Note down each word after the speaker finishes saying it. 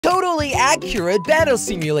accurate battle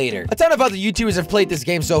simulator. A ton of other YouTubers have played this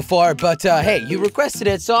game so far, but hey, you requested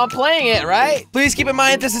it, so I'm playing it, right? Please keep in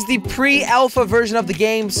mind, this is the pre-alpha version of the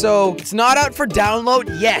game, so it's not out for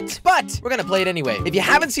download yet, but we're gonna play it anyway. If you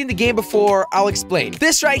haven't seen the game before, I'll explain.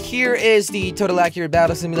 This right here is the total accurate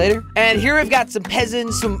battle simulator, and here we've got some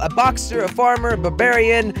peasants, a boxer, a farmer, a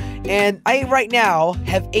barbarian, and I right now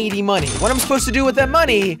have 80 money. What I'm supposed to do with that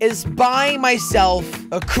money is buy myself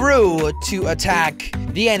a crew to attack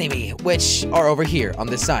the enemy, which are over here on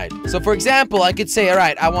this side. So for example, I could say, all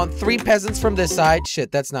right, I want 3 peasants from this side.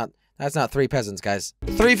 Shit, that's not 3 peasants, guys.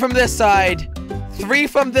 3 from this side, 3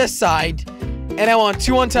 from this side, and I want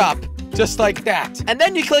 2 on top. Just like that. And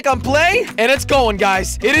then you click on play, and it's going,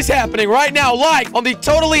 guys. It is happening right now, live on the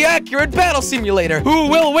totally accurate battle simulator. Who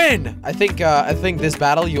will win? I think this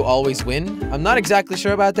battle, you always win. I'm not exactly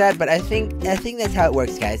sure about that, but I think that's how it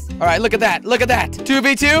works, guys. All right, look at that. Look at that.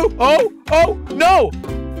 2v2. Oh, no.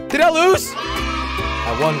 Did I lose?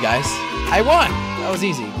 I won, guys. I won. That was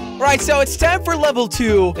easy. Right, so it's time for level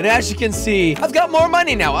 2, and as you can see, I've got more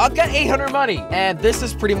money now. I've got 800 money, and this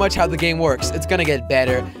is pretty much how the game works. It's gonna get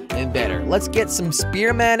better and better. Let's get some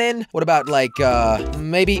spearmen in. What about, like,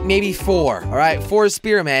 maybe 4, all right? 4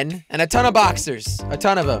 spearmen, and a ton of boxers. A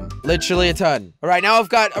ton of them. Literally a ton. All right, now I've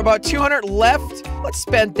got about 200 left. Let's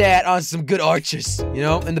spend that on some good archers, you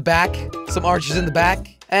know, in the back. Some archers in the back.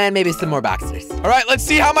 And maybe some more boxers. All right, let's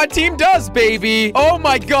see how my team does, baby. Oh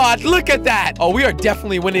my God, look at that. Oh, we are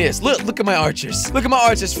definitely winning this. Look at my archers. Look at my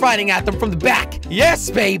archers fighting at them from the back. Yes,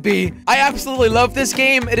 baby. I absolutely love this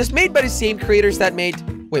game. It is made by the same creators that made...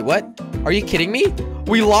 Wait, what? Are you kidding me?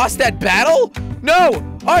 We lost that battle? No.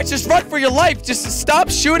 Archers, run for your life. Just stop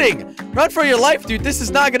shooting. Run for your life, dude. This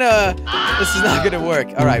is not gonna work.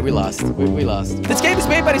 All right, we lost. We lost. This game is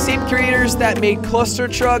made by the same creators that made Cluster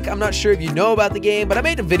Truck. I'm not sure if you know about the game, but I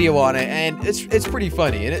made a video on it, and it's pretty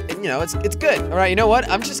funny. And you know, it's good. All right, you know what?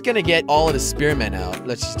 I'm just gonna get all of the spearmen out.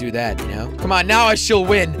 Let's just do that, you know? Come on, now I shall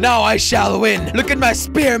win. Now I shall win. Look at my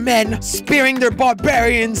spearmen spearing their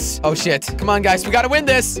barbarians. Oh, shit. Come on, guys. We gotta win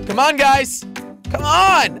this. Come on, guys. Come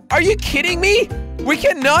on. Are you kidding me? We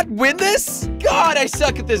cannot win this? God, I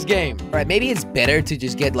suck at this game. All right, maybe it's better to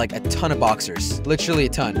just get like a ton of boxers. Literally a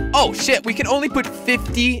ton. Oh, shit. We can only put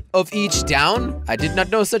 50 of each down. I did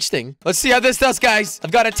not know such thing. Let's see how this does, guys.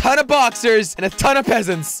 I've got a ton of boxers and a ton of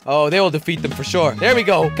peasants. Oh, they will defeat them for sure. There we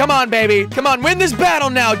go. Come on, baby. Come on. Win this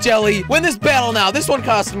battle now, Jelly. Win this battle now. This one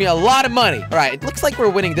cost me a lot of money. All right, it looks like we're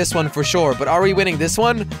winning this one for sure, but are we winning this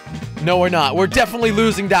one? No, we're not. We're definitely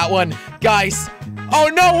losing that one. Guys. Oh,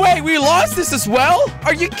 no way. We lost this as well?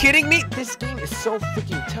 Are you kidding me? This game is so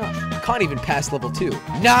freaking tough. I can't even pass level 2.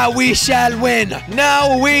 Now we shall win.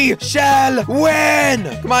 Now we shall win.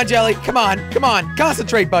 Come on, Jelly. Come on. Come on.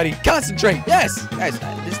 Concentrate, buddy. Concentrate. Yes. Guys,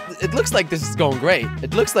 it looks like this is going great.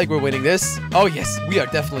 It looks like we're winning this. Oh, yes. We are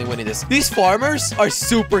definitely winning this. These farmers are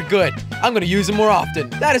super good. I'm going to use them more often.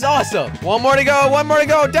 That is awesome. One more to go. One more to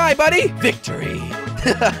go. Die, buddy. Victory.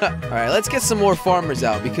 Alright, let's get some more farmers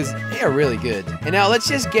out because they are really good. And now let's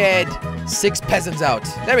just get 6 peasants out.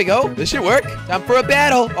 There we go. This should work. Time for a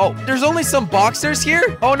battle. Oh, there's only some boxers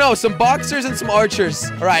here? Oh no, some boxers and some archers.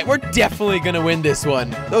 Alright, we're definitely gonna win this one.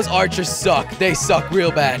 Those archers suck. They suck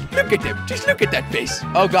real bad. Look at them. Just look at that face.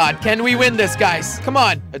 Oh God, can we win this, guys? Come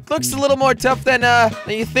on. It looks a little more tough than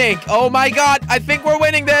you think. Oh my God, I think we're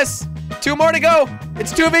winning this. 2 more to go.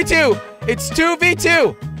 It's 2v2. It's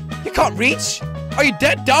 2v2. You can't reach? Are you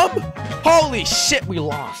dead dumb? Holy shit, we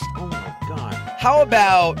lost. Oh my God. How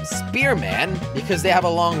about spearmen, because they have a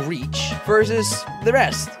long reach, versus the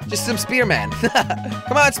rest? Just some spearmen.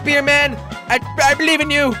 Come on, spearmen. I believe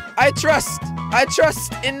in you. I trust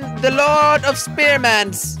in the Lord of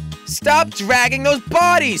Spearmans. Stop dragging those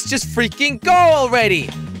bodies. Just freaking go already.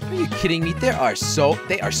 Are you kidding me? They are so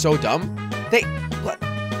dumb. What?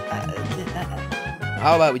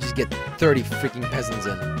 How about we just get 30 freaking peasants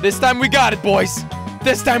in? This time we got it, boys.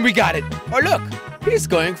 This time we got it. Oh, look. He's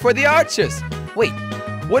going for the archers. Wait.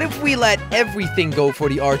 What if we let everything go for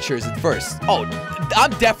the archers at first? Oh, I'm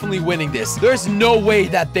definitely winning this. There's no way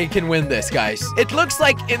that they can win this, guys. It looks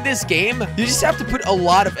like in this game, you just have to put a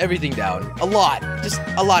lot of everything down. A lot. Just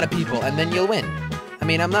a lot of people, and then you'll win. I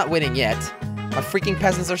mean, I'm not winning yet. My freaking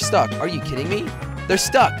peasants are stuck. Are you kidding me? They're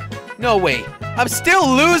stuck. No way. I'm still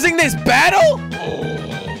losing this battle?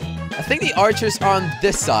 I think the archers are on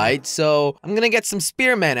this side, so I'm gonna get some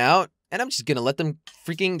spearmen out, and I'm just gonna let them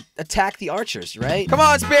freaking attack the archers, right? Come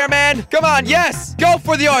on, spearmen! Come on, yes! Go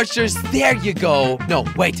for the archers! There you go. No,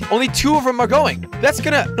 wait. Only 2 of them are going. That's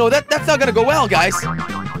not gonna go well, guys.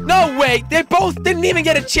 No way. They both didn't even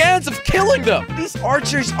get a chance of killing them. These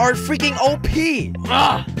archers are freaking OP.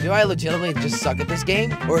 Ugh. Do I legitimately just suck at this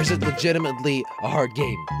game? Or is it legitimately a hard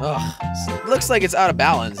game? Ugh. It looks like it's out of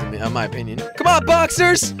balance, in my opinion. Come on,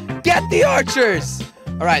 boxers. Get the archers.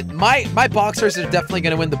 All right, my boxers are definitely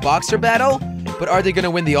going to win the boxer battle. But are they going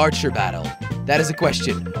to win the archer battle? That is a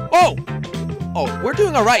question. Oh, we're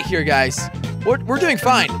doing all right here, guys. We're doing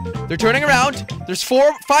fine. They're turning around. There's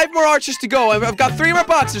 5 more archers to go. I've got 3 more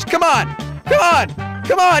boxers. Come on. Come on.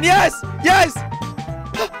 Come on. Yes. Yes.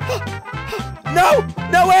 No.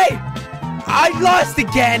 No way. I lost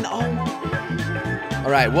again. Oh. All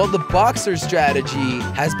right. Well, the boxer strategy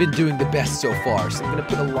has been doing the best so far. So I'm going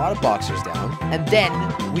to put a lot of boxers down. And then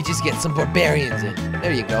we just get some barbarians in.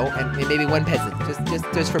 There you go. And maybe 1 peasant.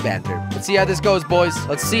 Just for banter. Let's see how this goes, boys.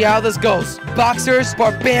 Let's see how this goes. Boxers,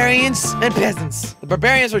 barbarians, and peasants. The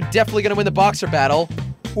barbarians are definitely going to win the boxer battle.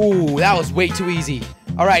 Ooh, that was way too easy.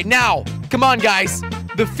 All right, now, come on, guys.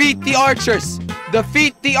 Defeat the archers.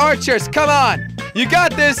 Defeat the archers. Come on. You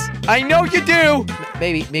got this. I know you do.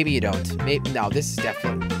 Maybe you don't. No, this is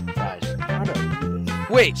definitely... Gosh, how do I do this?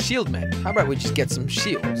 Wait, shield men. How about we just get some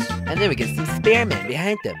shields? And then we get some spearmen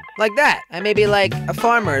behind them. Like that. And maybe like a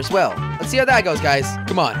farmer as well. Let's see how that goes, guys.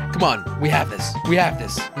 Come on. Come on. We have this. We have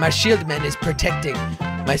this. My shield man is protecting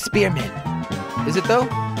my spearmen. Is it though?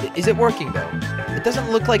 Is it working though? It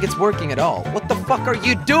doesn't look like it's working at all. What the fuck are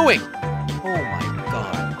you doing? Oh my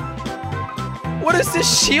god. What is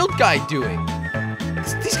this shield guy doing?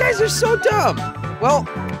 These guys are so dumb. Well,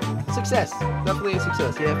 success. Definitely a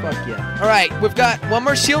success. Yeah, fuck yeah. All right, we've got 1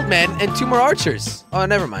 more shield man and 2 more archers. Oh,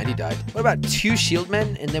 never mind. He died. What about 2 shield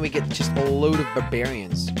men and then we get just a load of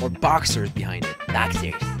barbarians or boxers behind it?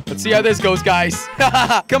 Boxers. Let's see how this goes, guys.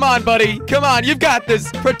 Come on, buddy. Come on. You've got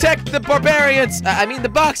this. Protect the barbarians. I mean, the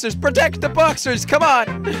boxers. Protect the boxers. Come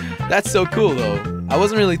on. That's so cool, though. I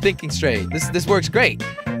wasn't really thinking straight. This works great.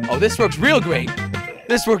 Oh, this works real great.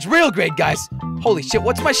 This works real great, guys. Holy shit,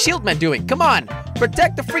 what's my shield man doing? Come on,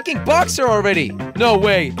 protect the freaking boxer already. No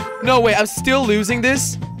way, no way, I'm still losing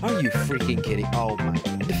this? Are you freaking kidding? Oh my,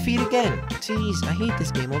 defeat again. Jeez, I hate this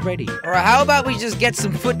game already. All right, how about we just get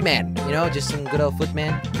some footmen? You know, just some good old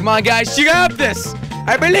footmen. Come on, guys, you got this.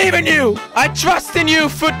 I believe in you. I trust in you,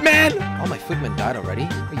 footman. Oh, my footman died already?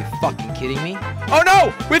 Are you fucking kidding me? Oh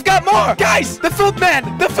no, we've got more. Guys, the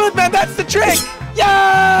footman, that's the trick.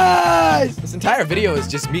 Yes! This entire video is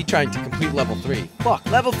just me trying to complete level 3. Fuck,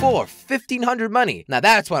 level 4, 1,500 money. Now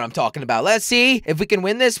that's what I'm talking about. Let's see if we can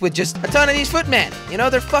win this with just a ton of these footmen. You know,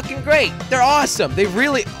 they're fucking great. They're awesome. They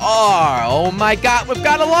really are. Oh my god, we've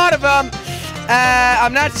got a lot of them.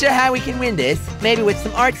 I'm not sure how we can win this. Maybe with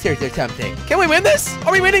some archers or something. Can we win this?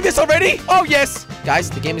 Are we winning this already? Oh, yes. Guys,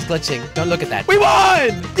 the game is glitching. Don't look at that. We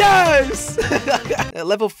won! Yes!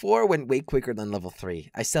 Level 4 went way quicker than level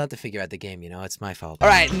 3. I still have to figure out the game, you know? It's my fault. All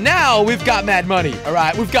right, now we've got mad money. All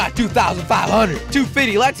right, we've got 2,500.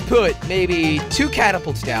 250. Let's put maybe 2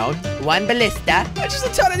 catapults down. 1 ballista. Just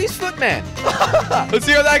a ton of these footmen. Let's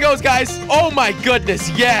see how that goes, guys. Oh, my goodness.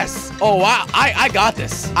 Yes. Oh, wow. I got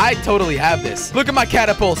this. I totally have this. Look at my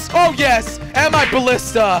catapults. Oh, yes. And my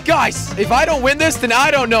ballista. Guys, if I don't win this, then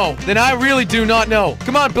I don't know. Then I really do not know.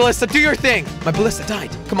 Come on, ballista. Do your thing. My ballista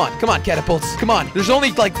died. Come on, catapults. Come on. There's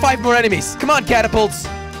only like 5 more enemies. Come on, catapults.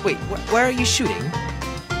 Wait, where are you shooting?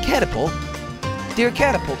 Catapult? Dear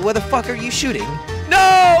catapult, where the fuck are you shooting?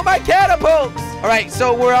 No, my catapults! All right,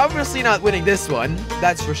 so we're obviously not winning this one.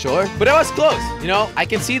 That's for sure. But it was close. You know, I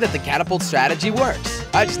can see that the catapult strategy works.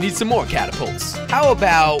 I just need some more catapults. How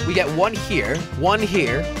about we get 1 here, 1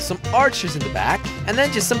 here, some archers in the back, and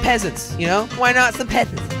then just some peasants, you know? Why not some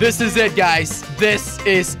peasants? This is it, guys. This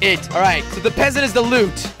is it. All right, so the peasant is the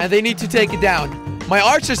loot, and they need to take it down. My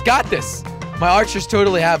archers got this. My archers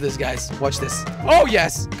totally have this, guys. Watch this. Oh,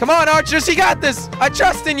 yes. Come on, archers. You got this. I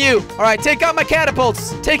trust in you. All right, take out my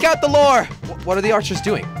catapults. Take out the lore. What are the archers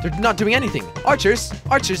doing? They're not doing anything. Archers.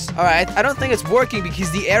 All right, I don't think it's working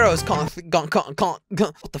because the arrows can't.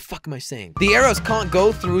 What the fuck am I saying? The arrows can't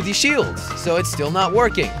go through the shields, so it's still not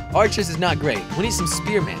working. Archers is not great. We need some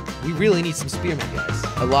spearmen. We really need some spearmen, guys.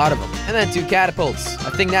 A lot of them. And then 2 catapults.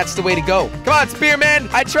 I think that's the way to go. Come on, spearmen.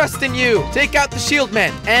 I trust in you. Take out the shield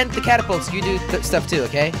men and the catapults. You do stuff too,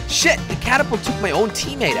 okay? Shit, the catapult took my own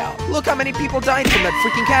teammate out. Look how many people died from that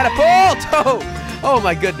freaking catapult. Oh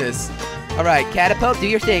my goodness. All right, catapult, do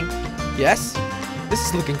your thing. Yes, this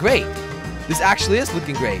is looking great. This actually is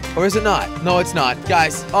looking great. Or is it not? No, it's not.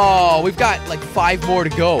 Guys, oh, we've got like 5 more to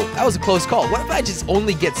go. That was a close call. What if I just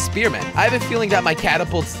only get spearmen? I have a feeling that my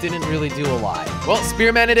catapults didn't really do a lot. Well,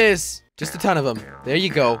 spearmen it is. Just a ton of them. There you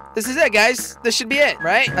go. This is it, guys. This should be it,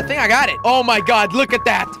 right? I think I got it. Oh my god, look at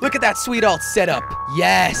that. Look at that sweet alt setup.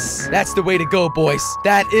 Yes, that's the way to go, boys.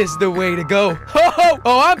 That is the way to go.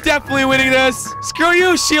 Oh, I'm definitely winning this. Screw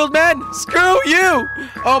you, shield man. Screw you.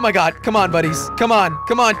 Oh my god, come on, buddies. Come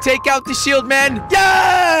on, take out the shield man.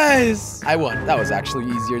 Yes! I won. That was actually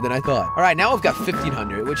easier than I thought. All right, now we've got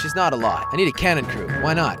 1,500, which is not a lot. I need a cannon crew.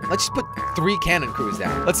 Why not? Let's just put 3 cannon crews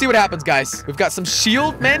down. Let's see what happens, guys. We've got some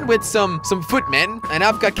shield men with some footmen, and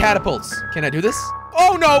I've got catapults. Can I do this?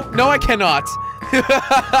 Oh, no, I cannot.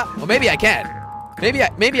 Well, maybe I can.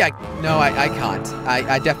 No, I can't.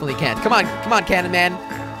 I definitely can't. Come on, cannon man.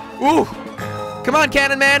 Ooh, come on,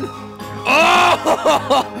 cannon man.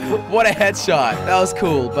 Oh, what a headshot. That was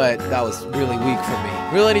cool, but that was really weak for me.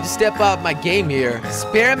 Really need to step up my game here.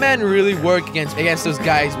 Spearmen really work against those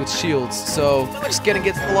guys with shields, so we're just gonna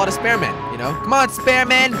get a lot of spearmen, you know? Come on,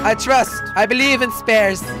 spearmen. I trust. I believe in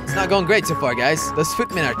spares. It's not going great so far, guys. Those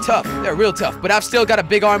footmen are tough. They're real tough, but I've still got a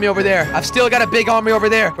big army over there.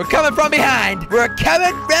 We're coming from behind.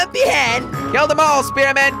 Kill them all,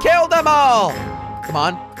 spearmen. Kill them all. Come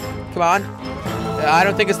on. I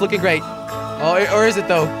don't think it's looking great. Oh, or is it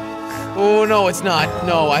though? Oh, no, it's not.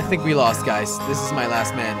 No, I think we lost, guys. This is my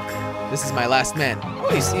last man. Oh,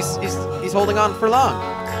 he's holding on for long.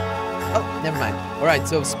 Oh, never mind. All right,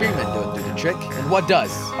 so spearmen don't do the trick. And what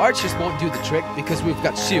does? Archers won't do the trick because we've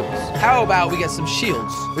got shields. How about we get some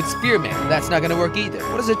shields with spearmen? That's not gonna work either.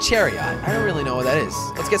 What is a chariot? I don't really know what that is.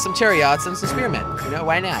 Let's get some chariots and some spearmen. You know,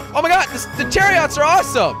 why not? Oh my god, the chariots are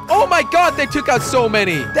awesome. Oh my god, they took out so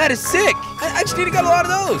many. That is sick. I just need to get a lot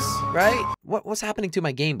of those, right? What's happening to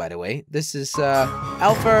my game, by the way? This is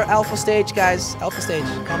alpha stage, guys. Alpha stage.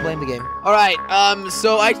 Can't blame the game. All right,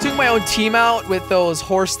 so I took my own team out with those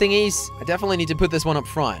horse thingies. I definitely need to put this one up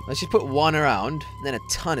front. Let's just put one around, and then a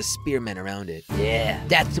ton of spearmen around it. Yeah,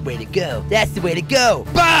 that's the way to go.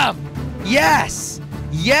 Bam! Yes!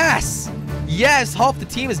 Half the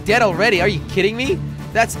team is dead already. Are you kidding me?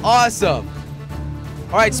 That's awesome.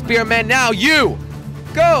 All right, spearmen, now you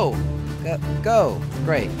go. Go.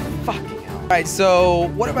 Great. Fucking hell. All right, so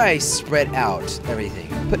what if I spread out everything?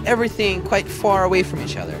 Put everything quite far away from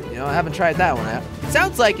each other. You know, I haven't tried that one out.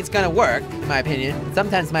 Sounds like it's gonna work, in my opinion.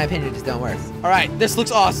 Sometimes my opinion just don't work. All right, this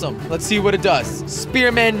looks awesome. Let's see what it does.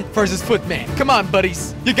 Spearmen versus footmen. Come on,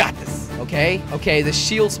 buddies. You got this. Okay, the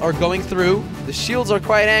shields are going through. The shields are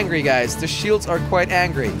quite angry, guys.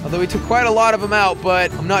 Although we took quite a lot of them out,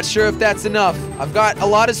 but I'm not sure if that's enough. I've got a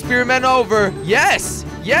lot of spearmen over. Yes,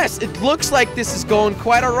 it looks like this is going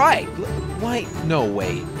quite all right. Why? No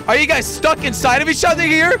way. Are you guys stuck inside of each other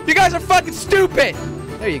here? You guys are fucking stupid.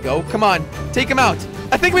 There you go. Come on, take him out.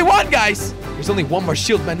 I think we won, guys. There's only one more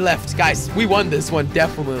shieldman left. Guys, we won this one,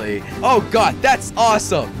 definitely. Oh god, that's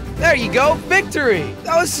awesome. There you go, victory!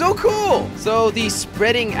 That was so cool! So the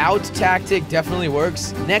spreading out tactic definitely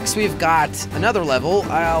works. Next we've got another level,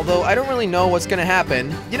 although I don't really know what's gonna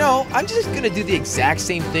happen. You know, I'm just gonna do the exact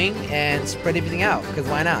same thing and spread everything out, because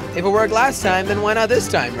why not? If it worked last time, then why not this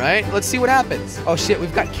time, right? Let's see what happens. Oh shit,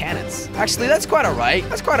 we've got cannons. Actually, that's quite alright.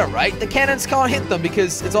 The cannons can't hit them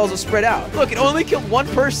because it's also spread out. Look, it only killed one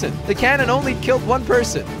person. The cannon only killed one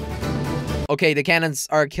person. Okay, the cannons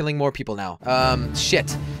are killing more people now.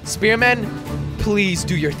 Shit. Spearmen, please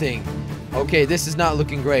do your thing. Okay, this is not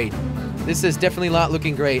looking great. This is definitely not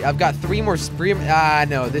looking great. I've got 3 more spearmen.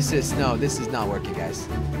 No, this is not working, guys.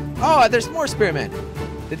 Oh, there's more spearmen.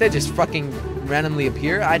 Did they just fucking randomly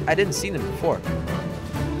appear? I didn't see them before.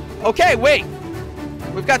 Okay, wait.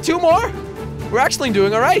 We've got 2 more? We're actually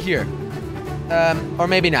doing all right here. Or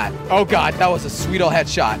maybe not. Oh god, that was a sweet old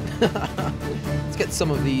headshot. Let's get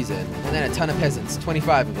some of these in. And then a ton of peasants.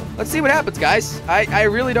 25 of them. Let's see what happens, guys. I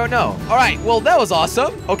really don't know. All right, well, that was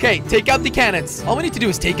awesome. Okay, take out the cannons. All we need to do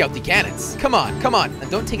is take out the cannons. Come on.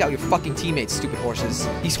 And don't take out your fucking teammates, stupid horses.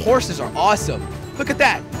 These horses are awesome. Look at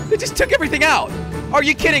that. They just took everything out. Are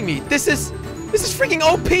you kidding me? This is freaking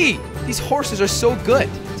OP. These horses are so good.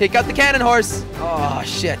 Take out the cannon horse. Oh,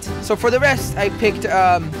 shit. So for the rest, I picked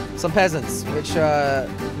some peasants, which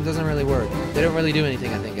doesn't really work. They don't really do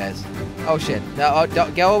anything, I think, guys. Oh, shit. No,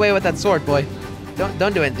 don't go away with that sword, boy.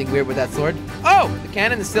 Don't do anything weird with that sword. Oh, the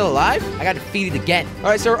cannon is still alive? I got to feed it again. All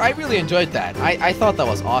right, so I really enjoyed that. I thought that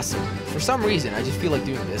was awesome. For some reason, I just feel like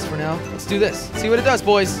doing this for now. Let's do this. See what it does,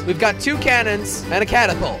 boys. We've got 2 cannons and a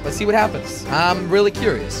catapult. Let's see what happens. I'm really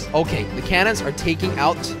curious. Okay, the cannons are taking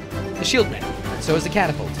out the shieldman. And so is the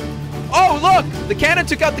catapult. Oh, look! The cannon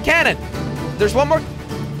took out the cannon. There's one more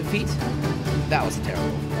defeat. That was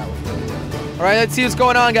terrible. That was really terrible. All right, let's see what's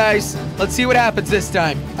going on, guys. Let's see what happens this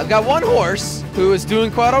time. I've got 1 horse. who is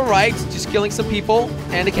doing quite all right. Just killing some people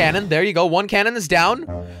and a cannon. There you go. One cannon is down.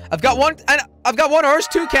 I've got one horse,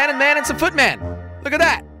 2 cannon man, and some footman. Look at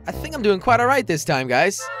that. I think I'm doing quite all right this time,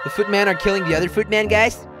 guys. The footmen are killing the other footman,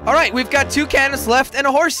 guys. All right, we've got 2 cannons left and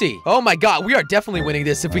a horsey. Oh my god, we are definitely winning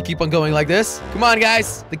this if we keep on going like this. Come on,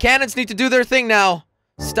 guys. The cannons need to do their thing now.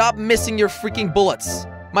 Stop missing your freaking bullets.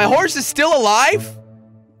 My horse is still alive?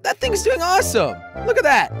 That thing's doing awesome. Look at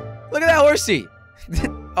that. Look at that horsey.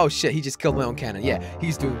 Oh shit, he just killed my own cannon. Yeah,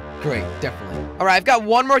 he's doing great, definitely. All right, I've got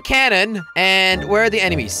 1 more cannon. And where are the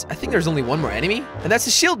enemies? I think there's only 1 more enemy. And that's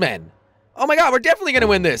the shield man. Oh my god, we're definitely gonna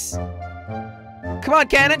win this. Come on,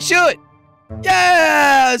 cannon, shoot.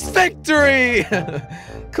 Yes, victory.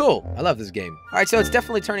 Cool, I love this game. All right, so it's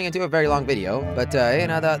definitely turning into a very long video. But, you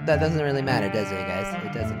know, that doesn't really matter, does it, guys?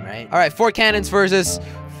 It doesn't, right? All right, 4 cannons versus...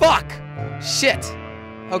 Fuck. Shit.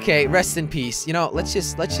 Okay, rest in peace. You know, let's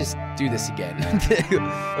just do this again.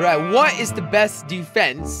 All right, what is the best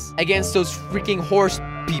defense against those freaking horse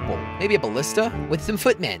people? Maybe a ballista with some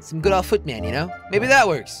footmen, some good old footmen, you know? Maybe that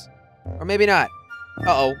works. Or maybe not.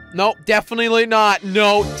 Uh-oh. No, definitely not.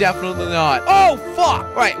 No, definitely not. Oh, fuck!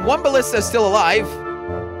 All right, 1 ballista is still alive.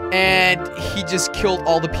 And he just killed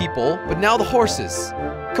all the people. But now the horses.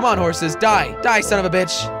 Come on, horses. Die. Die, son of a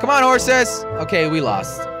bitch. Come on, horses. Okay, we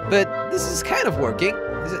lost. But this is kind of working.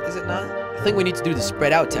 Is it not? I think we need to do the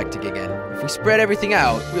spread out tactic again. If we spread everything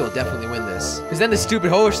out, we will definitely win this. Because then the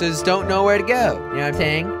stupid horses don't know where to go. You know what I'm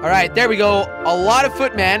saying? All right, there we go. A lot of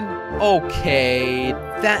footmen. Okay,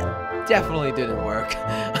 that definitely didn't work.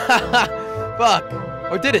 Fuck.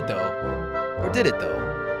 Or did it, though? Or did it,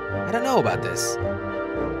 though? I don't know about this.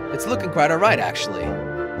 It's looking quite alright, actually.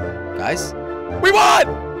 Guys, we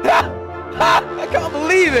won! I can't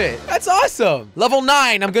believe it! That's awesome! Level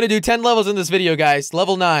 9. I'm gonna do 10 levels in this video, guys.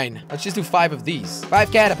 Level 9. Let's just do 5 of these.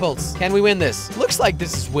 5 catapults. Can we win this? Looks like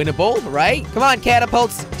this is winnable, right? Come on,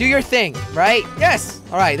 catapults. Do your thing, right? Yes!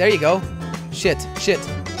 Alright, there you go. Shit.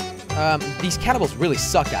 These catapults really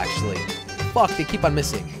suck, actually. Fuck, they keep on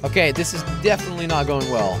missing. Okay, this is definitely not going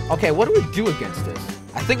well. Okay, what do we do against this?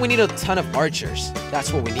 I think we need a ton of archers.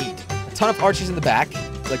 That's what we need. A ton of archers in the back.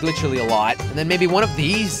 Like, literally a lot. And then maybe 1 of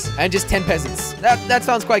these. And just 10 peasants. That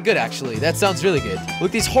sounds quite good, actually. That sounds really good.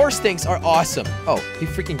 Look, these horse things are awesome. Oh, he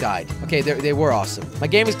freaking died. Okay, they were awesome. My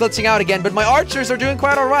game is glitching out again, but my archers are doing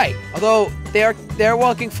quite alright. Although, they're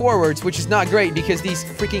walking forwards, which is not great because these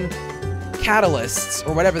freaking catalysts,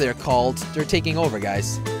 or whatever they're called, they're taking over,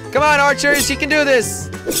 guys. Come on, archers, you can do this.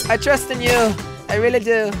 I trust in you. I really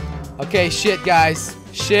do. Okay, shit, guys.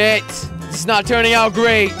 Shit. This is not turning out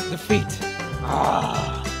great. Defeat.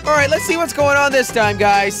 Alright, let's see what's going on this time,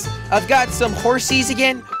 guys. I've got some horsies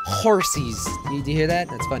again. Horsies. Did you hear that?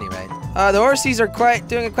 That's funny, right? The horsies are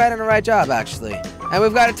doing quite an alright job, actually. And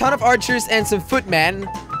we've got a ton of archers and some footmen.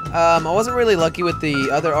 I wasn't really lucky with the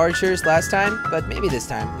other archers last time, but maybe this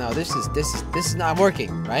time. No, this is not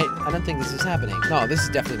working, right? I don't think this is happening. No, this is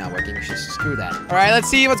definitely not working. Screw that. All right, let's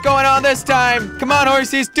see what's going on this time. Come on,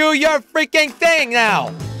 horses, do your freaking thing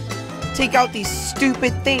now. Take out these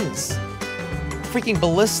stupid things. Freaking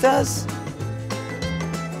ballistas.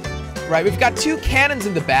 Right, we've got 2 cannons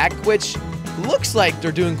in the back, which looks like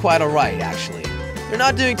they're doing quite all right, actually. They're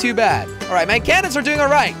not doing too bad. All right, my cannons are doing all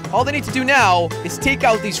right. All they need to do now is take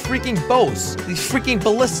out these freaking bows. These freaking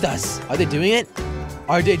ballistas. Are they doing it?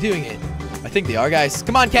 Are they doing it? I think they are, guys.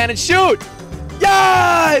 Come on, cannon, shoot!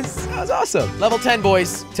 Yes! That was awesome. Level 10,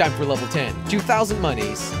 boys. Time for level 10. 2,000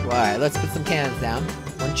 monies. All right, let's put some cannons down.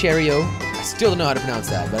 1 Cheerio. I still don't know how to pronounce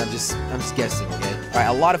that, but I'm just guessing, okay? All right,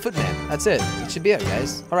 a lot of footmen. That's it. That should be it,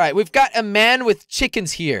 guys. All right, we've got a man with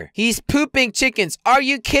chickens here. He's pooping chickens. Are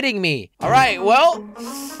you kidding me? All right, well,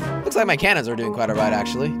 looks like my cannons are doing quite all right,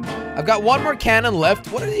 actually. I've got 1 more cannon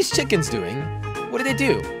left. What are these chickens doing? What do they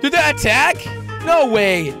do? Did they attack? No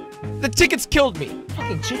way. The chickens killed me.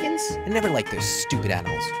 Fucking chickens? I never liked those stupid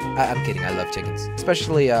animals. I'm kidding. I love chickens,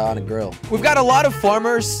 especially on a grill. We've got a lot of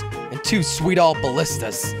farmers and 2 sweet old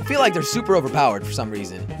ballistas. I feel like they're super overpowered for some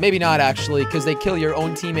reason. Maybe not, actually, because they kill your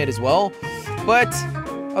own teammate as well. But,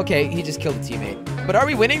 okay, he just killed a teammate. But are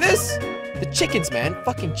we winning this? The chickens, man.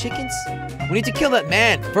 Fucking chickens. We need to kill that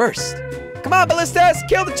man first. Come on, ballistas,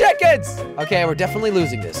 kill the chickens! Okay, we're definitely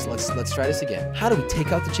losing this. Let's try this again. How do we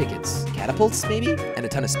take out the chickens? Catapults, maybe? And a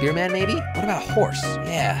ton of spearmen, maybe? What about a horse?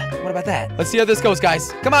 Yeah, what about that? Let's see how this goes,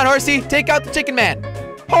 guys. Come on, horsey, take out the chicken man.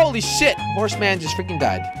 Holy shit, horseman just freaking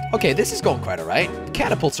died. Okay, this is going quite all right. The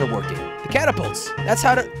catapults are working. The catapults. That's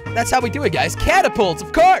how we do it, guys. Catapults,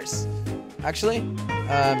 of course. Actually,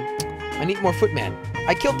 I need more footmen.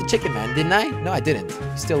 I killed the chicken man, didn't I? No, I didn't.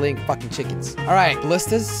 He's still laying fucking chickens. All right,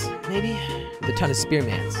 ballistas, maybe? With a ton of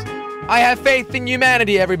spearmans. I have faith in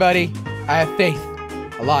humanity, everybody. I I have faith.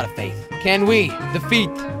 A lot of faith. Can we defeat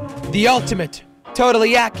the ultimate,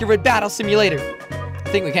 totally accurate battle simulator? I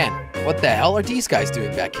think we can. What the hell are these guys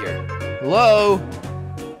doing back here? Hello?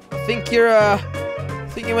 I think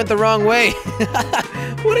you went the wrong way.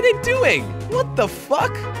 What are they doing? What the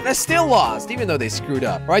fuck? And I still lost, even though they screwed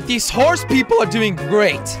up. All right, these horse people are doing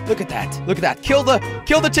great. Look at that. Look at that. Kill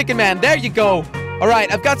the chicken man. There you go. All right,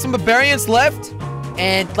 I've got some barbarians left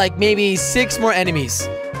and like maybe 6 more enemies.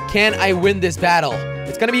 Can I win this battle?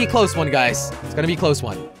 It's gonna be a close one, guys. It's gonna be a close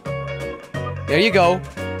one. There you go.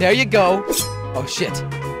 There you go. Oh, shit.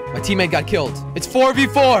 My teammate got killed. It's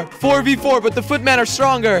 4v4. 4v4, but the footmen are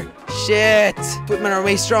stronger. Shit. Footmen are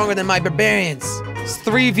way stronger than my barbarians. It's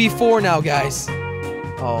 3v4 now, guys.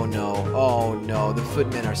 Oh, no. Oh, no. The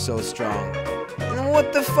footmen are so strong. And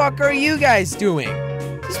what the fuck are you guys doing?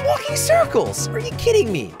 Just walking circles. Are you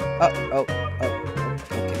kidding me? Okay.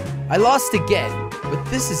 I lost again, but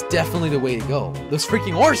this is definitely the way to go. Those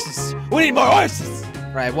freaking horses. We need more horses.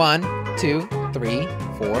 All right, 1, 2, 3,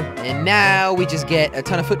 4. And now we just get a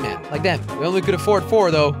ton of footmen, like them. We only could afford 4,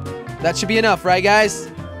 though. That should be enough, right, guys?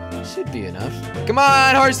 Should be enough. Come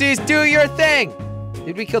on, horses, do your thing.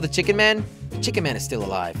 Did we kill the chicken man? The chicken man is still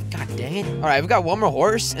alive. God dang it. All right, we've got 1 more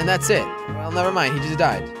horse, and that's it. Well, never mind. He just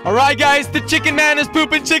died. All right, guys, the chicken man is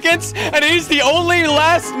pooping chickens, and he's the only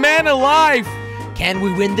last man alive. Can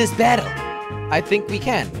we win this battle? I think we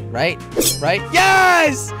can, right? Right?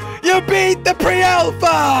 Yes! You beat the pre-alpha!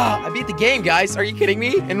 I beat the game, guys. Are you kidding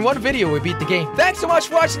me? In 1 video, we beat the game. Thanks so much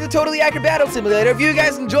for watching the Totally Accurate Battle Simulator. If you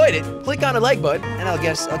guys enjoyed it, click on the like button, and I'll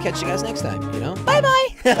catch you guys next time, you know? Bye-bye!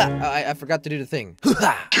 I forgot to do the thing.